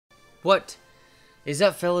What is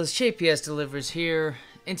up, fellas? PS delivers here.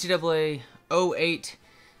 NCAA 08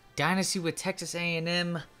 Dynasty with Texas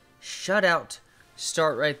A&M. Shutout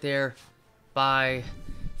start right there by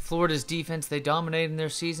Florida's defense. They dominated in their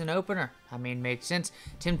season opener. I mean, makes sense.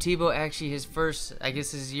 Tim Tebow actually his first, I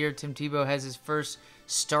guess this year, Tim Tebow has his first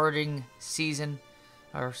starting season,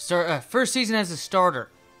 or first season as a starter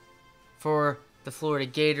for the Florida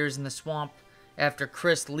Gators in the Swamp after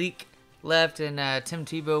Chris Leak left and Tim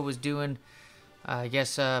Tebow was doing, I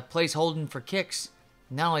guess, place holding for kicks.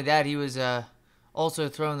 Not only that, he was also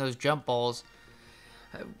throwing those jump balls.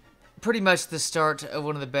 Pretty much the start of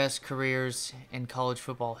one of the best careers in college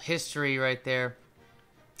football history right there.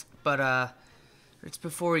 But it's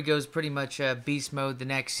before he goes pretty much beast mode. The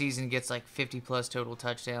next season gets like 50-plus total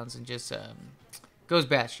touchdowns and just goes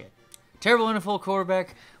batshit. Terrible NFL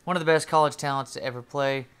quarterback, one of the best college talents to ever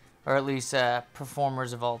play, or at least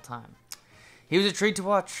performers of all time. He was a treat to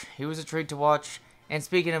watch. He was a treat to watch. And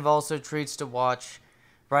speaking of also treats to watch,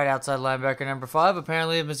 right outside linebacker number 5,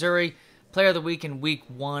 apparently a Missouri Player of the Week in Week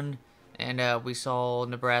 1. And we saw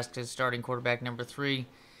Nebraska's starting quarterback number 3.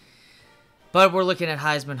 But we're looking at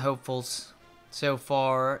Heisman hopefuls. So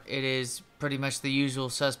far, it is pretty much the usual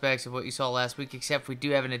suspects of what you saw last week, except we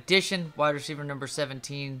do have an addition, wide receiver number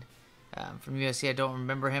 17 from USC. I don't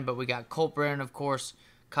remember him, but we got Colt Brennan, of course,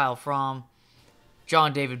 Kyle Fromm,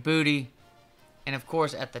 John David Booty, and of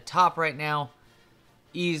course at the top right now,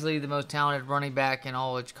 easily the most talented running back in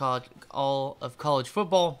all of college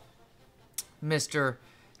football, Mr.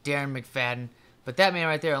 Darren McFadden. But that man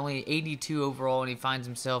right there, only 82 overall, and he finds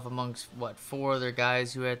himself amongst, 4 other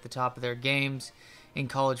guys who are at the top of their games in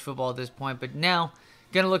college football at this point. But now,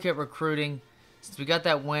 going to look at recruiting. Since we got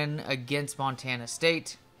that win against Montana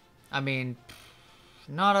State, I mean,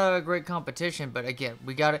 not a great competition, but again,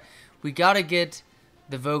 we got to get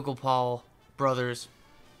the Vogelpaul brothers,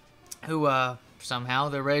 who somehow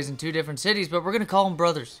they're raised in 2 different cities, but we're going to call them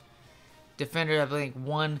brothers. Defender, I think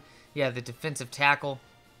the defensive tackle.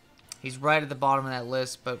 He's right at the bottom of that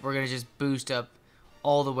list, but we're going to just boost up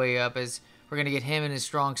all the way up as we're going to get him and his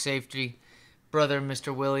strong safety brother,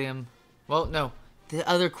 Mr. William. Well, no, the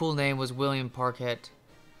other cool name was William Parkett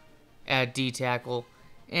at D-tackle.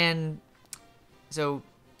 And so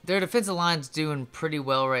their defensive line's doing pretty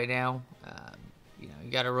well right now.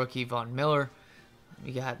 You got a rookie, Von Miller.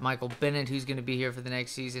 You got Michael Bennett, who's going to be here for the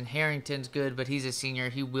next season. Harrington's good, but he's a senior.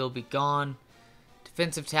 He will be gone.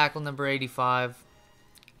 Defensive tackle number 85.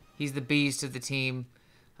 He's the beast of the team,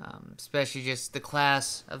 especially just the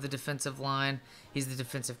class of the defensive line. He's the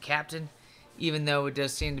defensive captain, even though it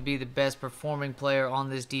does seem to be the best performing player on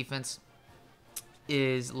this defense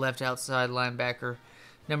is left outside linebacker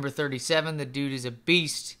number 37. The dude is a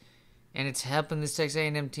beast, and it's helping this Texas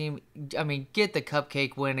A&M team, get the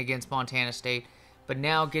cupcake win against Montana State, but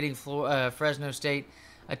now getting Fresno State,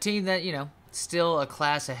 a team that, still a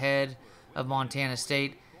class ahead of Montana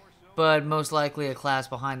State, but most likely a class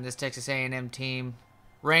behind this Texas A&M team.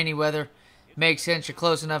 Rainy weather makes sense. You're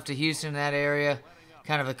close enough to Houston in that area,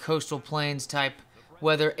 kind of a coastal plains type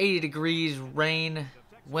weather. 80 degrees, rain,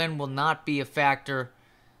 wind will not be a factor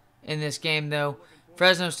in this game though.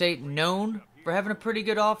 Fresno State known for having a pretty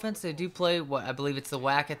good offense. They do play I believe it's the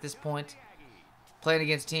WAC at this point. Playing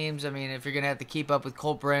against teams, if you're going to have to keep up with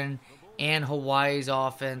Colt Brennan and Hawaii's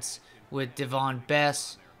offense with Devon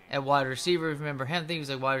Bess at wide receiver. Remember him? I think he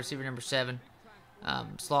was like wide receiver number 7,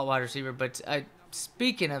 slot wide receiver. But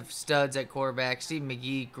speaking of studs at quarterback, Steve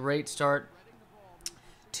McGee, great start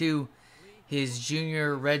to his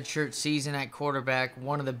junior redshirt season at quarterback.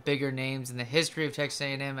 One of the bigger names in the history of Texas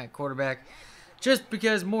A&M at quarterback. Just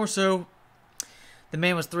because more so, the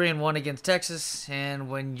man was 3-1 against Texas, and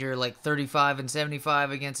when you're like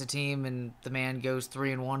 35-75 against a team, and the man goes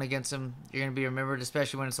 3-1 against them, you're gonna be remembered,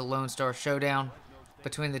 especially when it's a Lone Star showdown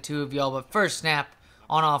between the two of y'all. But first snap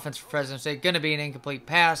on offense for Fresno State, going to be an incomplete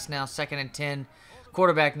pass. Now 2nd and 10,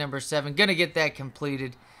 quarterback number 7, going to get that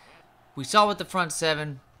completed. We saw with the front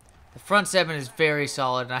 7. The front 7 is very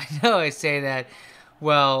solid, and I know I say that.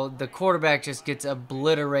 Well, the quarterback just gets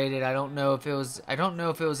obliterated. I don't know if it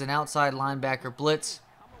was an outside linebacker blitz.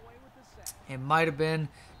 It might have been.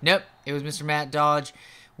 Nope, it was Mr. Matt Dodge.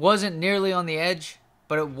 Wasn't nearly on the edge,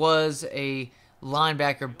 but it was a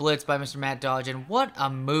linebacker blitz by Mr. Matt Dodge, and what a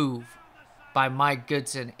move by Mike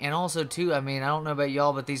Goodson. And also too, I don't know about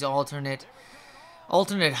y'all, but these alternate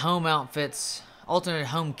home outfits, alternate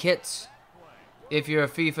home kits, if you're a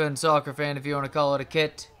FIFA and soccer fan, if you want to call it a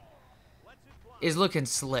kit, is looking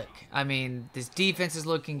slick. This defense is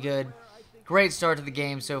looking good. Great start to the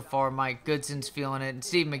game so far. Mike Goodson's feeling it, and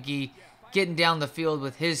Steve McGee getting down the field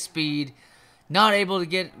with his speed, Not able to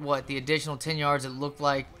get, what, the additional 10 yards it looked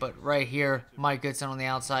like, but right here, Mike Goodson on the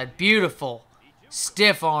outside. Beautiful.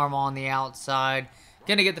 Stiff arm on the outside.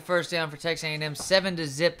 Going to get the first down for Texas A&M.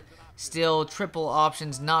 7-0 still. Triple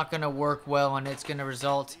options not going to work well, and it's going to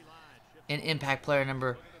result in impact player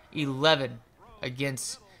number 11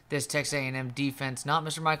 against this Texas A&M defense. Not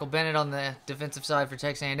Mr. Michael Bennett on the defensive side for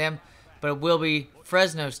Texas A&M, but it will be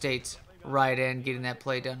Fresno State's right end getting that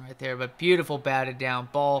play done right there. But beautiful batted down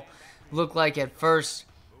ball. Looked like at first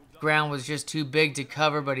ground was just too big to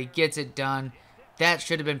cover, but he gets it done. That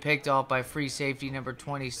should have been picked off by free safety number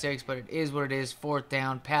 26, but it is what it is. 4th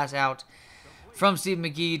down, pass out from Steve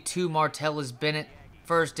McGee to Martellus Bennett.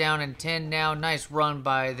 1st down and 10 now. Nice run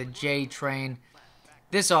by the J Train.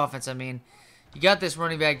 This offense, I mean, you got this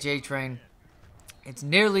running back J Train. It's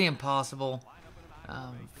nearly impossible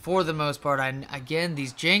for the most part. Again,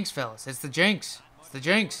 these jinx fellas. It's the jinx. It's the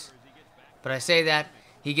jinx. But I say that.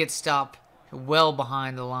 He gets stopped well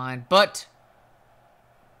behind the line, but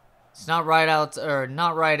it's not right out or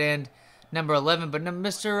not right end number 11, but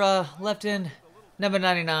Mr. Left end number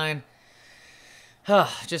 99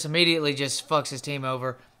 just immediately just fucks his team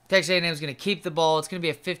over. Texas A&M is going to keep the ball. It's going to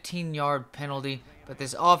be a 15-yard penalty, but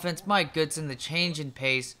this offense, Mike Goodson, the change in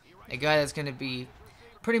pace, a guy that's going to be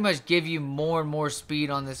pretty much give you more and more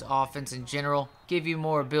speed on this offense in general, give you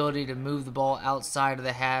more ability to move the ball outside of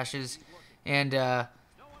the hashes, and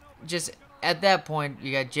just at that point,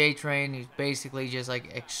 you got J-Train, who's basically just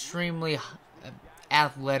like extremely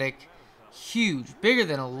athletic, huge, bigger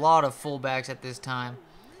than a lot of fullbacks at this time.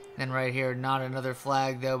 And right here, not another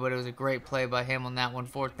flag though, but it was a great play by him on that one.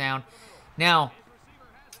 4th down. Now,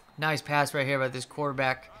 nice pass right here by this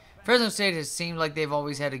quarterback. Fresno State has seemed like they've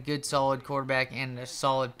always had a good, solid quarterback and a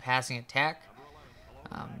solid passing attack.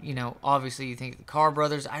 You know, obviously you think the Carr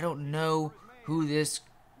brothers. I don't know who this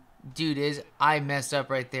dude is. I messed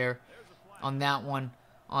up right there on that one.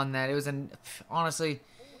 On that, it was honestly,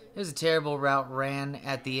 it was a terrible route ran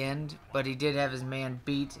at the end, but he did have his man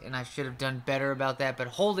beat, and I should have done better about that. But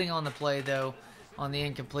holding on the play though, on the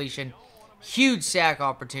incompletion, huge sack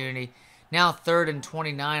opportunity. Now 3rd and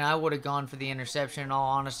 29. I would have gone for the interception in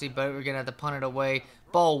all honesty, but we're gonna have to punt it away.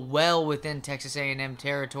 Ball well within Texas A&M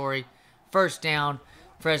territory. 1st down,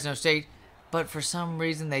 Fresno State. But for some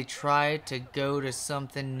reason, they try to go to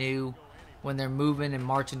something new when they're moving and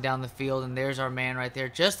marching down the field. And there's our man right there.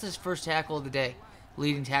 Just his first tackle of the day.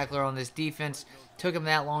 Leading tackler on this defense. Took him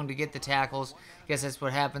that long to get the tackles. Guess that's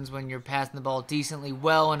what happens when you're passing the ball decently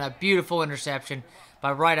well. And a beautiful interception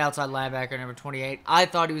by right outside linebacker number 28. I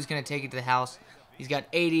thought he was going to take it to the house. He's got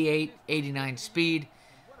 88, 89 speed.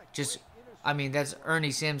 Just, I mean, that's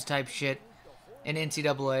Ernie Sims type shit in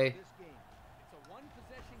NCAA.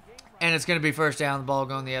 And it's going to be 1st down, the ball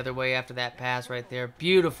going the other way after that pass right there.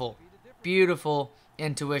 Beautiful, beautiful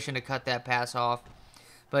intuition to cut that pass off.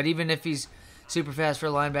 But even if he's super fast for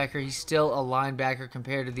a linebacker, he's still a linebacker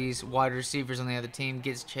compared to these wide receivers on the other team.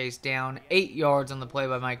 Gets chased down. 8 yards on the play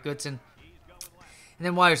by Mike Goodson. And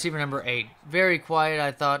then wide receiver number 8. Very quiet,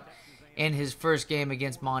 I thought, in his first game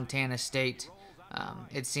against Montana State.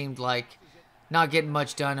 It seemed like not getting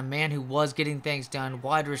much done. A man who was getting things done.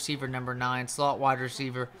 Wide receiver number 9, slot wide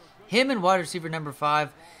receiver. Him and wide receiver number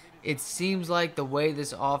 5, it seems like the way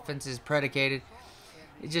this offense is predicated,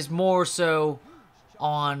 it's just more so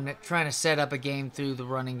on trying to set up a game through the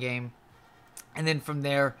running game. And then from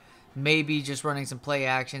there, maybe just running some play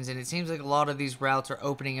actions. And it seems like a lot of these routes are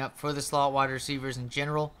opening up for the slot wide receivers in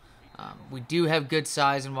general. We do have good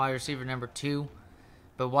size in wide receiver number 2.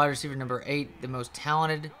 But wide receiver number 8, the most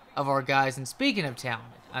talented of our guys. And speaking of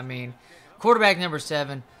talented, I mean, quarterback number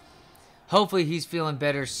 7, hopefully he's feeling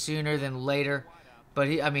better sooner than later. But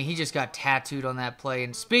he just got tattooed on that play.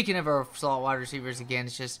 And speaking of our slot wide receivers again,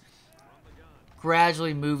 it's just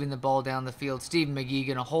gradually moving the ball down the field. Stephen McGee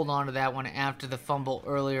going to hold on to that one after the fumble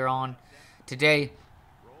earlier on today.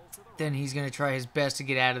 Then he's going to try his best to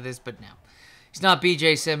get out of this, but no. He's not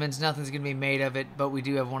B.J. Simmons. Nothing's going to be made of it, but we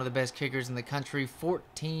do have one of the best kickers in the country.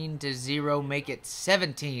 14-0, make it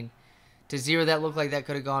 17-0. That looked like that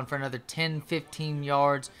could have gone for another 10, 15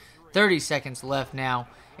 yards. 30 seconds left now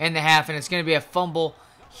in the half, and it's going to be a fumble.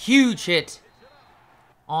 Huge hit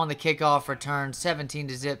on the kickoff return.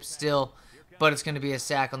 17-0 still, but it's going to be a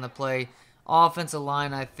sack on the play. Offensive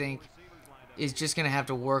line, I think, is just going to have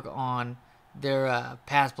to work on their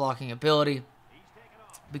pass blocking ability.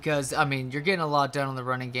 Because, I mean, you're getting a lot done on the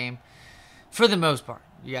running game for the most part.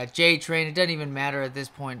 You got J-Train. It doesn't even matter at this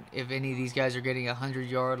point if any of these guys are getting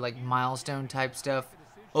 100-yard, like, milestone-type stuff.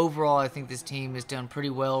 Overall, I think this team has done pretty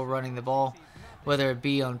well running the ball, whether it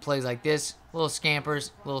be on plays like this, little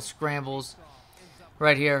scampers, little scrambles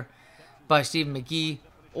right here by Stephen McGee,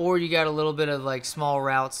 or you got a little bit of like small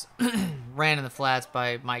routes ran in the flats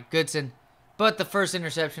by Mike Goodson. But the first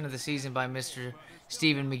interception of the season by Mr.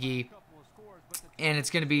 Stephen McGee. And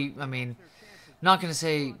it's going to be, I mean, not going to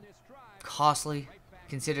say costly,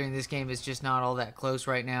 considering this game is just not all that close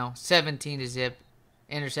right now. 17-0,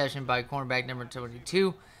 interception by cornerback number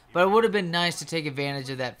 22. But it would have been nice to take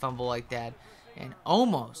advantage of that fumble like that. And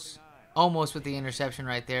almost with the interception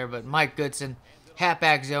right there. But Mike Goodson,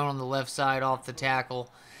 halfback zone on the left side off the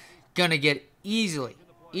tackle. Going to get easily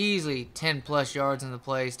 10-plus yards in the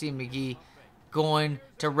play. Steve McGee going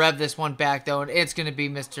to rev this one back, though. And it's going to be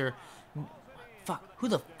Mr. Fuck, who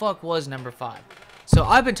the fuck was number 5? So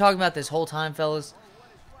I've been talking about this whole time, fellas,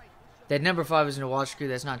 that number 5 is Nwachuku.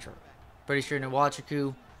 That's not true. Pretty sure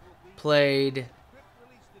Nwachuku played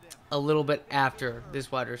a little bit after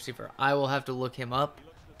this wide receiver. I will have to look him up.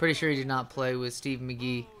 Pretty sure he did not play with Steve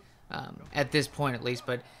McGee at this point, at least.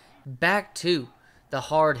 But back to the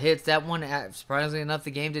hard hits. That one, surprisingly enough, the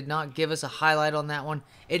game did not give us a highlight on that one.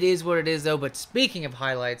 It is what it is, though. But speaking of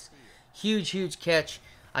highlights, huge catch.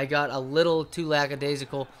 I got a little too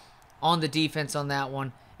lackadaisical on the defense on that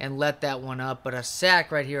one and let that one up. But a sack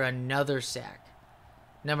right here, another sack.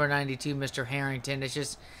 Number 92, Mr. Harrington. It's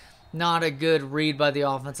just not a good read by the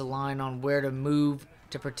offensive line on where to move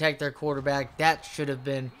to protect their quarterback. That should have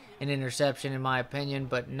been an interception in my opinion,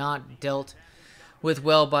 but not dealt with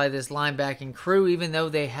well by this linebacking crew, even though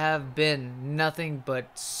they have been nothing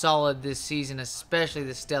but solid this season, especially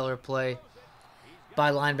the stellar play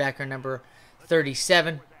by linebacker number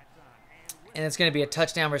 37. And it's going to be a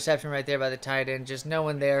touchdown reception right there by the tight end. Just no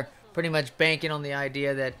one there, pretty much banking on the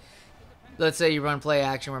idea that, let's say you run play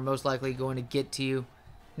action, we're most likely going to get to you.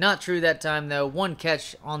 Not true that time, though. One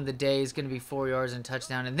catch on the day is going to be 4 yards and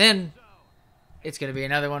touchdown. And then it's going to be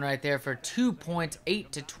another one right there for 2 points,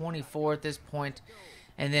 8-24 at this point.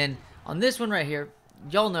 And then on this one right here,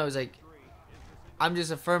 y'all know, it's like, I'm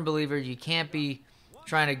just a firm believer you can't be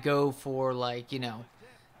trying to go for, like, you know,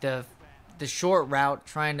 the short route,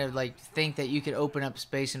 trying to, like, think that you could open up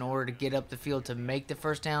space in order to get up the field to make the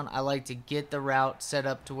first down. I like to get the route set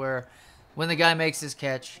up to where when the guy makes his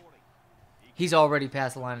catch, he's already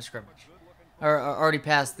past the line of scrimmage, or already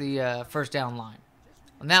past the first down line.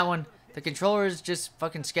 On that one, the controller is just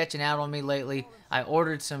fucking sketching out on me lately. I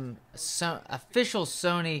ordered some official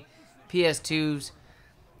Sony PS2s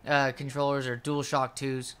controllers, or DualShock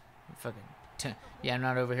 2s. Yeah, I'm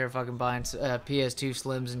not over here fucking buying PS2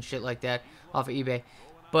 Slims and shit like that off of eBay.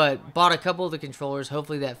 But bought a couple of the controllers.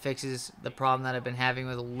 Hopefully that fixes the problem that I've been having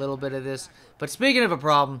with a little bit of this. But speaking of a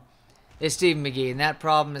problem, is Stephen McGee, and that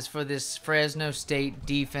problem is for this Fresno State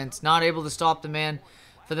defense. Not able to stop the man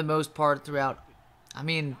for the most part throughout. I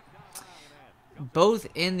mean, both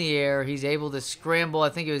in the air, he's able to scramble. I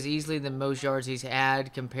think it was easily the most yards he's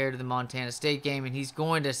had compared to the Montana State game, and he's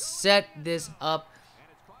going to set this up.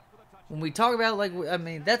 When we talk about, like, I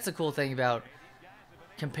mean, that's the cool thing about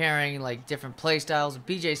comparing, like, different play styles.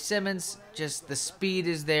 B.J. Simmons, just the speed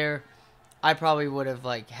is there. I probably would have,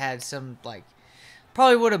 like, had some, like,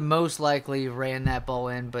 probably would have most likely ran that ball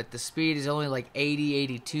in, but the speed is only like 80,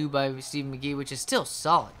 82 by Stephen McGee, which is still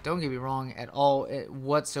solid. Don't get me wrong at all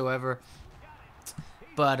whatsoever.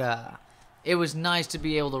 But it was nice to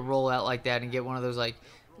be able to roll out like that and get one of those, like,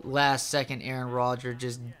 last-second Aaron Rodgers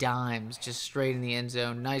just dimes just straight in the end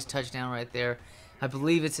zone. Nice touchdown right there. I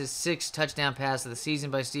believe it's his 6th touchdown pass of the season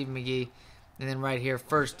by Stephen McGee. And then right here,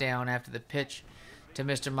 first down after the pitch to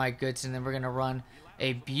Mr. Mike Goodson. Then we're going to run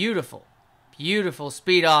a beautiful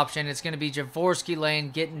speed option. It's going to be Jaworski Lane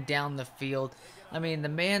getting down the field. I mean, the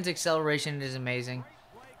man's acceleration is amazing.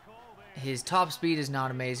 His top speed is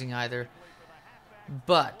not amazing either.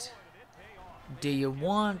 But do you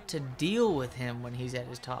want to deal with him when he's at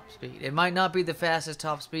his top speed? It might not be the fastest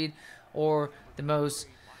top speed or the most...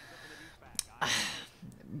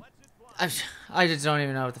 I just don't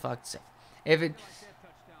even know what the fuck to say.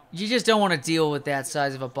 You just don't want to deal with that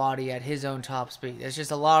size of a body at his own top speed. It's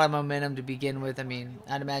just a lot of momentum to begin with. I mean,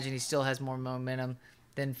 I'd imagine he still has more momentum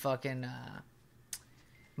than fucking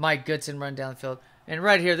Mike Goodson run down the field. And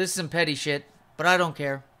right here, this is some petty shit, but I don't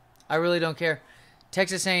care. I really don't care.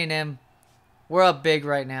 Texas A&M, we're up big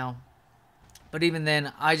right now. But even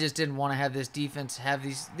then, I just didn't want to have this defense have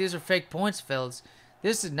these. These are fake points, fellas.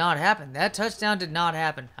 This did not happen. That touchdown did not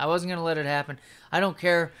happen. I wasn't going to let it happen. I don't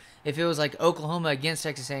care if it was like Oklahoma against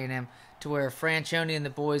Texas A&M, to where Franchione and the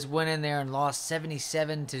boys went in there and lost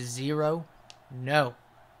 77-0. No,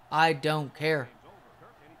 I don't care.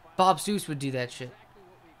 Bob Stoops would do that shit.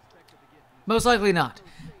 Most likely not.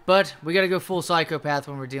 But we got to go full psychopath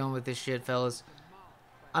when we're dealing with this shit, fellas.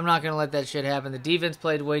 I'm not going to let that shit happen. The defense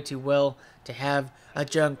played way too well to have a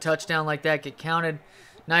junk touchdown like that get counted.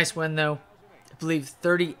 Nice win, though. I believe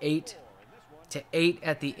 38-8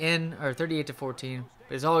 at the end, or 38-14.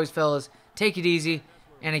 But as always, fellas, take it easy,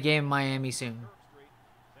 and a game in Miami soon.